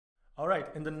All right,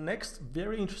 and the next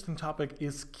very interesting topic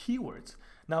is keywords.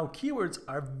 Now, keywords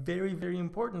are very, very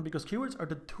important because keywords are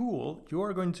the tool you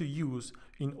are going to use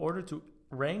in order to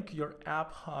rank your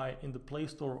app high in the Play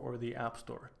Store or the App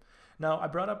Store. Now, I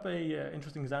brought up a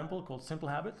interesting example called Simple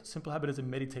Habit. Simple Habit is a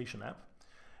meditation app.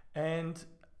 And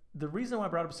the reason why I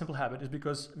brought up Simple Habit is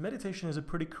because meditation is a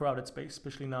pretty crowded space,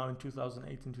 especially now in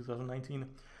 2018, 2019.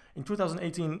 In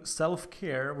 2018,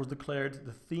 self-care was declared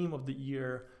the theme of the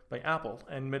year by Apple,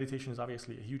 and meditation is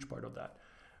obviously a huge part of that.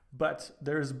 But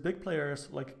there's big players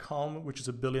like Calm, which is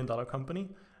a billion-dollar company,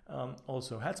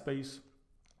 also Headspace,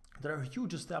 that are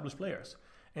huge established players.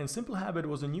 And Simple Habit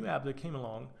was a new app that came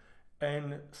along,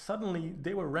 and suddenly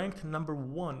they were ranked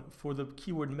 #1 for the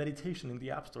keyword meditation in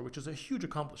the App Store, which is a huge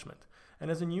accomplishment.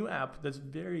 And as a new app, that's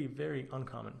very, very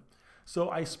uncommon. So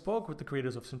I spoke with the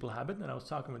creators of Simple Habit, and I was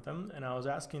talking with them, and I was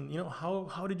asking,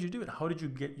 how did you do it? How did you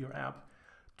get your app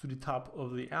to the top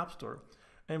of the App Store?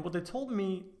 And what they told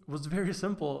me was very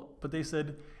simple, but they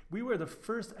said, we were the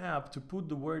first app to put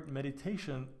the word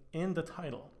meditation in the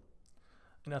title.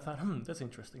 And I thought, that's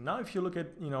interesting. Now, if you look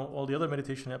at, all the other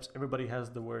meditation apps, everybody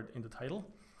has the word in the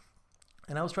title.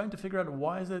 And I was trying to figure out,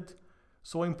 why is it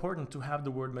so important to have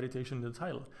the word meditation in the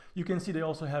title? You can see they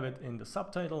also have it in the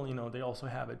subtitle, they also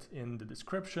have it in the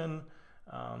description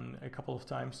a couple of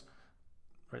times,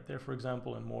 right there, for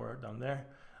example, and more down there.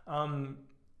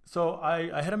 So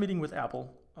I had a meeting with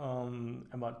Apple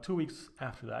about 2 weeks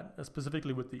after that,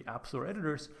 specifically with the App Store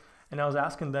editors, and I was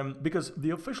asking them, because the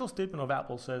official statement of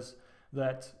Apple says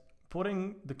that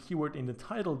putting the keyword in the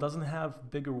title doesn't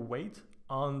have bigger weight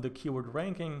on the keyword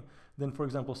ranking than, for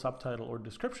example, subtitle or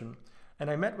description. And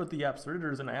I met with the App Store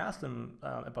editors and I asked them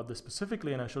about this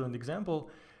specifically, and I showed them the example,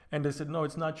 and they said, no,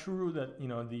 it's not true that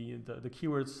the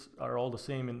keywords are all the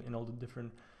same in all the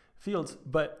different fields.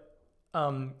 But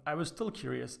I was still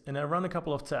curious, and I ran a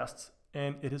couple of tests,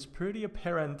 and it is pretty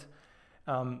apparent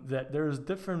that there is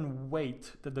different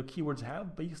weight that the keywords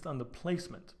have based on the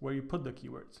placement where you put the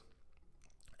keywords.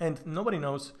 And nobody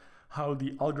knows how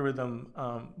the algorithm,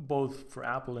 both for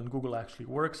Apple and Google, actually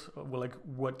works, like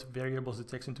what variables it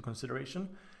takes into consideration.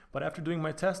 But after doing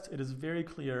my test, it is very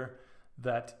clear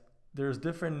that there's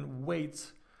different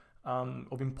weights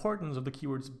of importance of the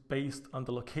keywords based on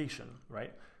the location,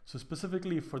 right? So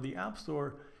specifically for the App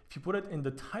Store, if you put it in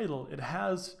the title, it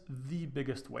has the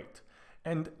biggest weight.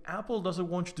 And Apple doesn't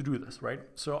want you to do this, right?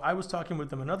 So I was talking with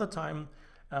them another time,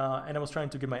 and I was trying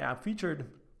to get my app featured,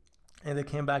 and they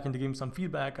came back and they gave me some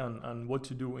feedback on what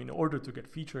to do in order to get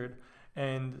featured.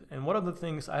 And one of the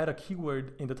things, I had a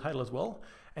keyword in the title as well,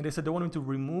 and they said they wanted me to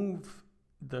remove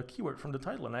the keyword from the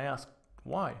title, and I asked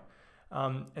why.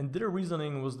 And their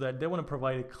reasoning was that they want to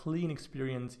provide a clean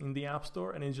experience in the App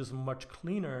Store, and it's just much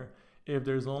cleaner if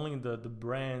there's only the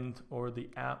brand or the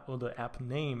app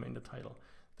name in the title.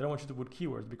 They don't want you to put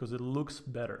keywords because it looks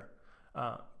better.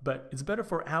 But it's better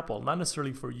for Apple, not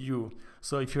necessarily for you.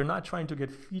 So if you're not trying to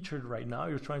get featured right now,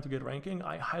 you're trying to get ranking,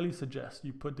 I highly suggest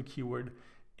you put the keyword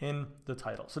in the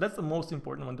title. So that's the most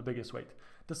important one, the biggest weight.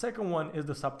 The second one is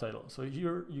the subtitle. So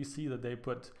here you see that they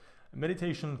put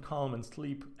meditation, calm, and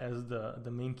sleep as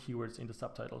the main keywords in the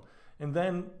subtitle. And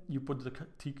then you put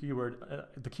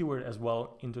the keyword as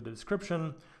well into the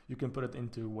description. You can put it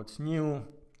into what's new.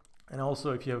 And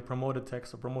also if you have promoted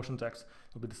text or promotion text,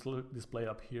 it'll be displayed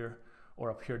up here or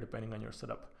up here, depending on your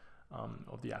setup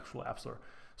of the actual App Store.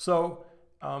 So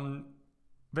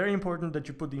very important that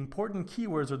you put the important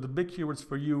keywords or the big keywords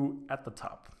for you at the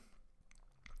top.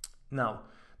 Now,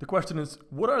 the question is,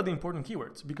 what are the important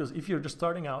keywords? Because if you're just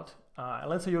starting out,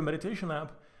 let's say you're a meditation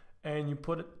app and you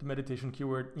put the meditation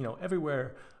keyword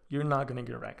everywhere, you're not going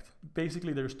to get ranked.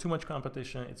 Basically, there's too much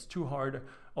competition. It's too hard.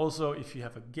 Also, if you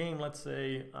have a game, let's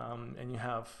say, and you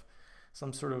have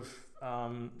some sort of,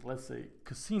 let's say,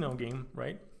 casino game,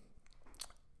 right?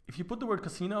 If you put the word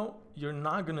casino, you're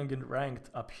not going to get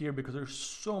ranked up here because there's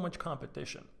so much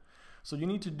competition. So you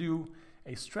need to do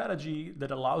a strategy that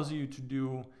allows you to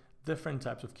do different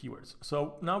types of keywords.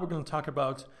 So now we're going to talk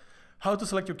about how to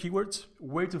select your keywords,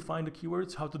 where to find the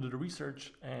keywords, how to do the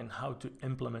research, and how to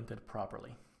implement it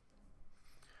properly.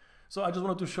 So I just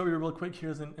wanted to show you real quick.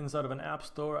 Here's inside of an app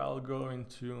store. I'll go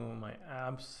into my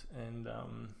apps and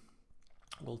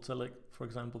we'll select, for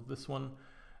example, this one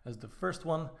as the first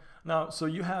one. Now, so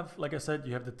you have, like I said,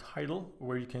 you have the title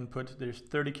where you can put, there's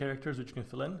 30 characters which you can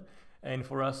fill in. And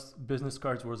for us, business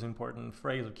cards was an important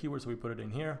phrase or keyword, so we put it in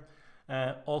here.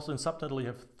 Also in subtitle, you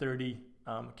have 30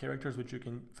 characters which you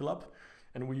can fill up.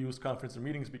 And we use conference and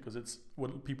meetings because it's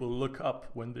what people look up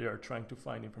when they are trying to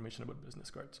find information about business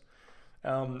cards.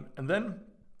 And then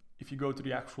if you go to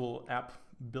the actual app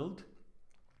build,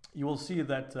 you will see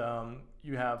that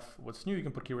you have what's new, you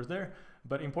can put keywords there,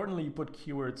 but importantly, you put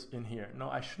keywords in here. Now,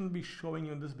 I shouldn't be showing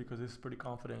you this because this is pretty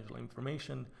confidential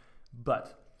information,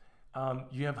 but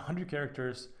you have 100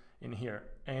 characters in here,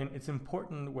 and it's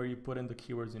important where you put in the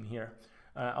keywords in here.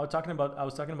 I was talking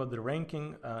about the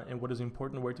ranking and what is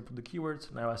important where to put the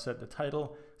keywords. Now I said the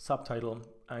title, subtitle,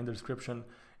 and the description.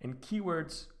 And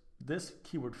keywords, this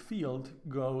keyword field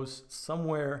goes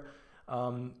somewhere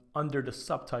under the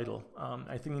subtitle.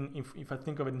 I think if I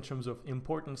think of it in terms of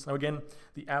importance, now again,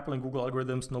 the Apple and Google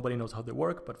algorithms, nobody knows how they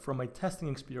work, but from my testing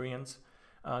experience,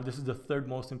 this is the third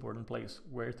most important place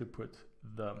where to put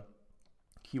the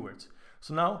keywords.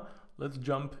 So now let's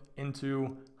jump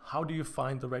into how do you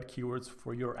find the right keywords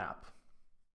for your app.